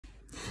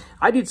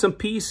I did some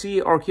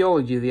PC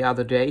archaeology the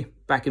other day,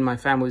 back in my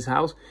family's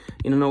house,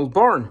 in an old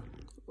barn,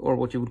 or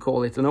what you would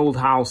call it, an old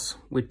house,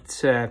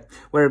 with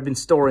where I've been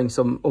storing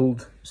some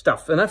old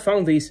stuff. And I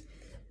found these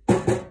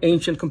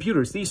ancient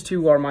computers. These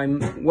two are my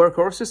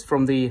workhorses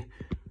from the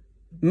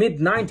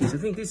mid-90s. I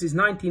think this is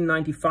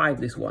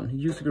 1995, this one. It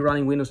used to be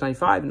running Windows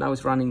 95, and now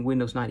it's running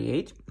Windows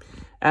 98.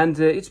 And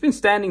it's been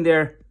standing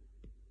there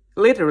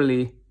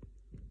literally,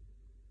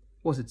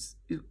 was it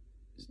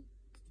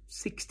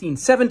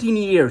 17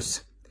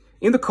 years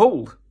in the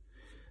cold.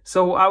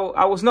 So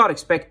I was not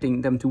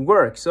expecting them to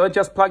work. So I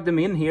just plugged them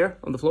in here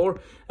on the floor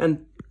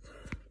and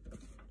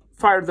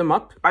fired them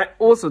up.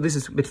 This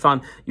is a bit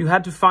fun. You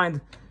had to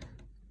find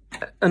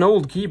an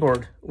old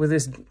keyboard with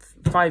this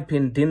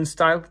 5-pin DIN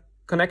style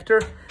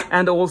connector.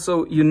 And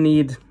also you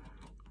need,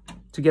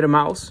 to get a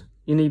mouse,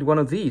 you need one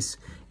of these.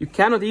 You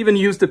cannot even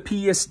use the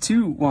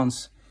PS2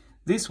 ones.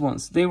 These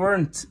ones, they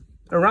weren't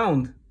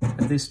around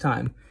at this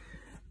time.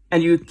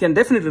 And you can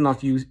definitely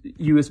not use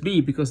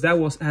USB, because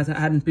that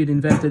hadn't been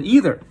invented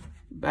either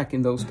back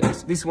in those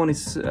days. This one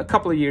is a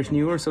couple of years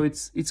newer, so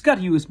it's got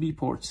USB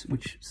ports,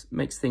 which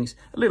makes things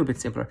a little bit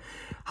simpler.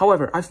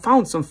 However, I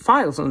found some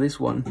files on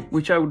this one,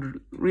 which I would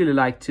really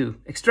like to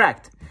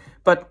extract.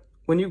 But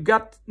when you've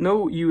got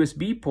no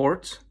USB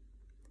ports,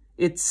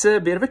 it's a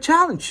bit of a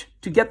challenge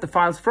to get the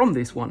files from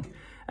this one.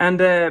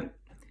 And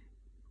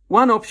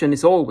one option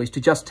is always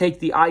to just take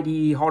the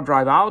IDE hard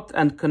drive out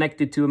and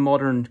connect it to a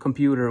modern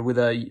computer with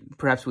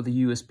perhaps with a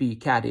USB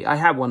caddy. I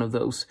have one of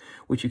those,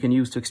 which you can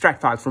use to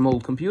extract files from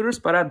old computers,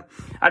 but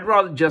I'd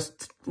rather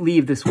just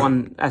leave this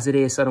one as it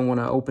is. I don't want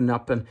to open it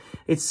up. And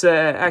it's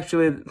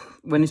actually,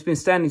 when it's been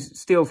standing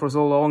still for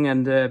so long,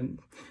 and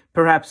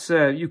perhaps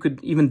you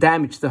could even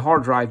damage the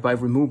hard drive by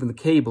removing the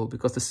cable,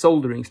 because the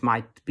solderings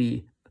might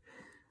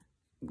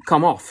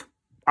come off.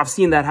 I've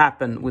seen that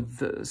happen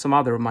with some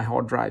other of my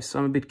hard drives, so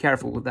I'm a bit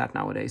careful with that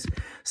nowadays.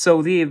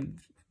 So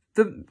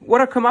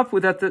what I come up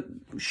with that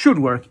should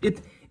work.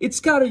 It's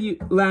got a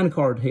LAN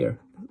card here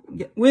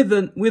with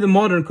a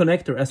modern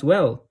connector as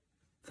well.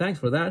 Thanks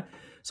for that.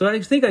 So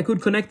I think I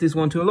could connect this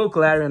one to a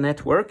local area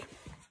network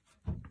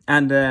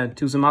and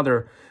to some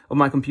other of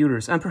my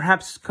computers, and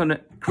perhaps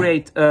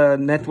create a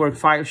network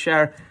file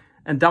share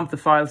and dump the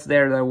files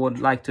there that I would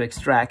like to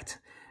extract.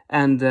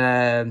 And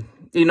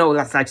you know,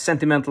 that's like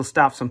sentimental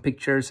stuff, some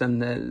pictures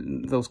and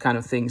those kind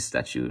of things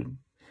that you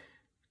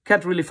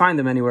can't really find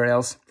them anywhere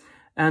else.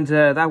 And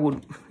it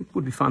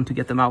would be fun to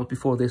get them out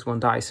before this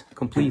one dies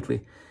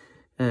completely.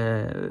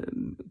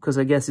 Because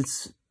I guess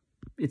it's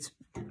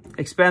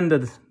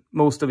expended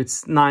most of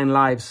its 9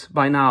 lives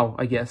by now,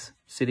 I guess,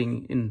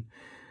 sitting in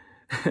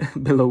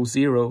below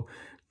zero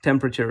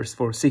temperatures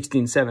for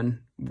 16/7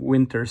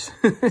 winters.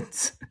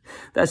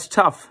 That's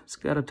tough. It's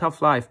got a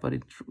tough life, but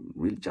it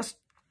really just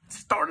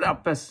started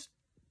up as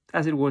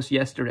it was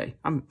yesterday.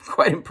 I'm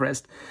quite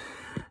impressed.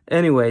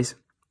 Anyways,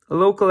 a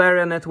local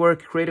area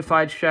network, create a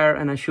file share,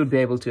 and I should be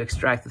able to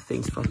extract the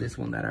things from this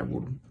one that I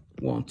would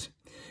want.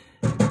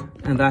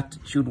 And that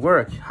should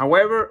work.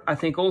 However, I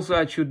think also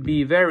I should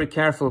be very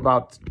careful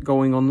about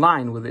going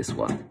online with this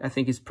one. I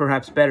think it's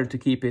perhaps better to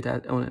keep it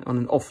on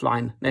an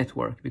offline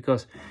network,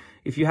 because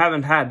if you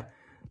haven't had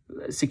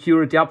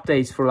security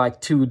updates for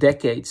like 2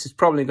 decades, it's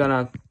probably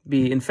gonna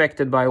be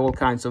infected by all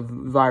kinds of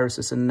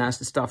viruses and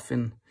nasty stuff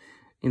in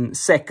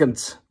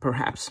seconds,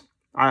 perhaps.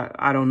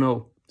 I don't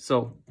know.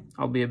 So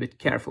I'll be a bit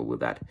careful with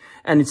that.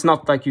 And it's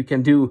not like you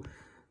can do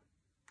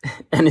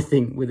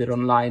anything with it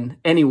online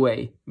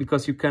anyway,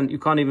 because you can't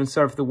even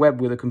surf the web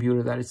with a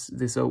computer that is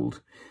this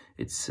old.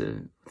 It's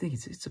I think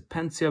it's a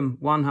Pentium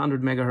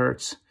 100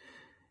 megahertz.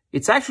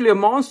 It's actually a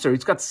monster.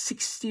 It's got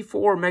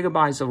 64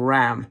 megabytes of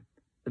RAM.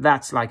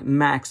 That's like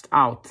maxed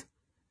out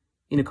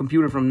in a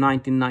computer from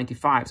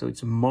 1995, so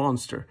it's a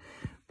monster.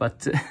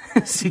 But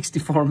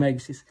 64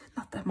 megs is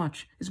not that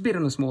much. It's a bit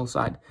on the small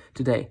side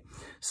today.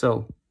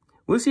 So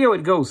we'll see how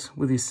it goes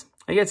with this.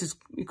 I guess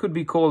it could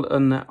be called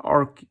an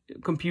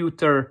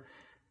computer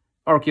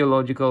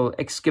archaeological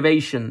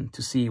excavation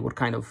to see what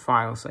kind of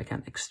files I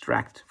can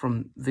extract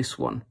from this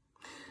one.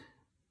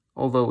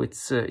 Although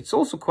it's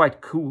also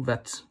quite cool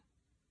that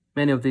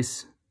many of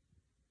these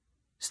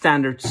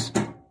standards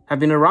have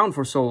been around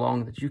for so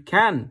long that you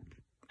can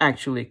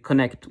actually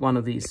connect one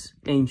of these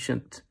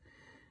ancient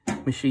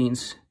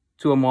machines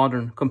to a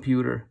modern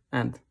computer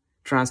and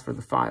transfer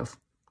the files.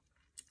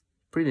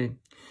 Pretty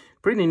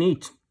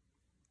neat.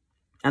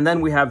 And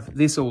then we have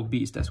this old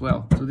beast as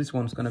well. So this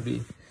one's going to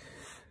be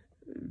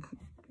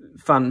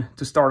fun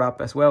to start up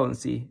as well and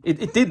see.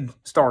 It did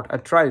start. I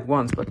tried it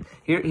once, but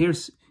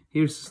here's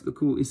the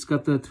cool. It's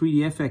got the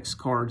 3DFX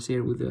cards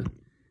here with the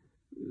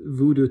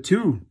Voodoo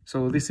 2.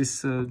 So this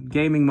is a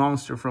gaming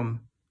monster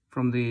from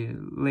the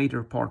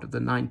later part of the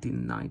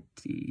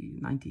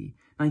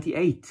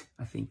 1998,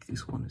 I think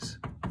this one is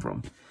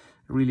from.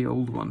 A really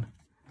old one.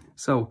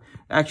 So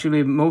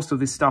actually most of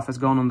this stuff has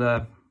gone on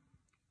the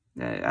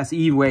as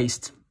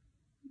e-waste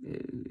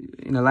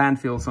in a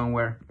landfill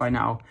somewhere by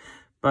now.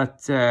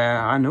 But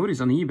I noticed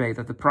on eBay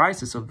that the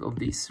prices of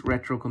these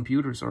retro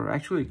computers are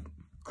actually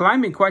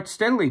climbing quite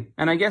steadily.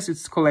 And I guess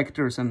it's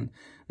collectors and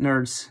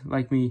nerds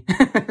like me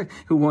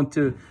who want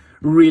to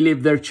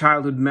relive their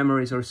childhood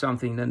memories or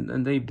something.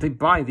 And they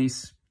buy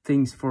these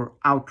things for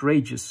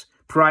outrageous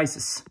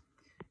prices.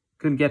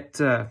 Could get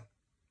a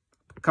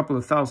couple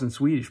of thousand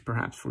Swedish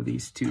perhaps for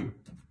these two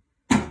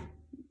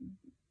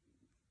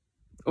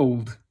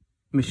old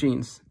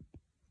machines.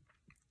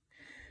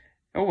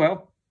 Oh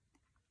well.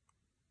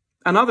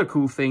 Another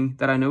cool thing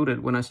that I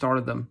noted when I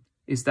started them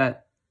is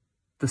that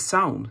the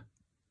sound,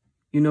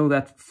 you know,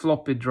 that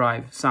floppy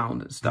drive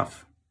sound and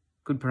stuff.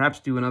 Could perhaps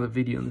do another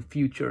video in the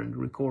future and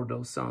record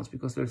those sounds,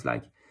 because there's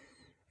like,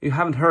 you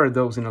haven't heard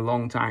those in a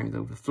long time,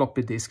 the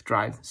floppy disk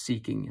drive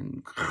seeking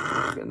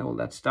and all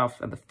that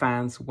stuff, and the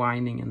fans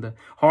whining, and the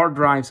hard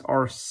drives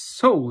are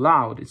so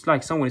loud. It's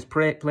like someone is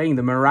playing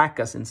the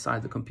maracas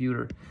inside the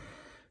computer.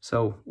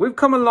 So we've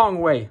come a long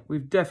way.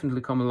 We've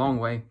definitely come a long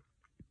way.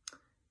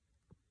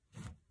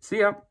 See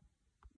ya.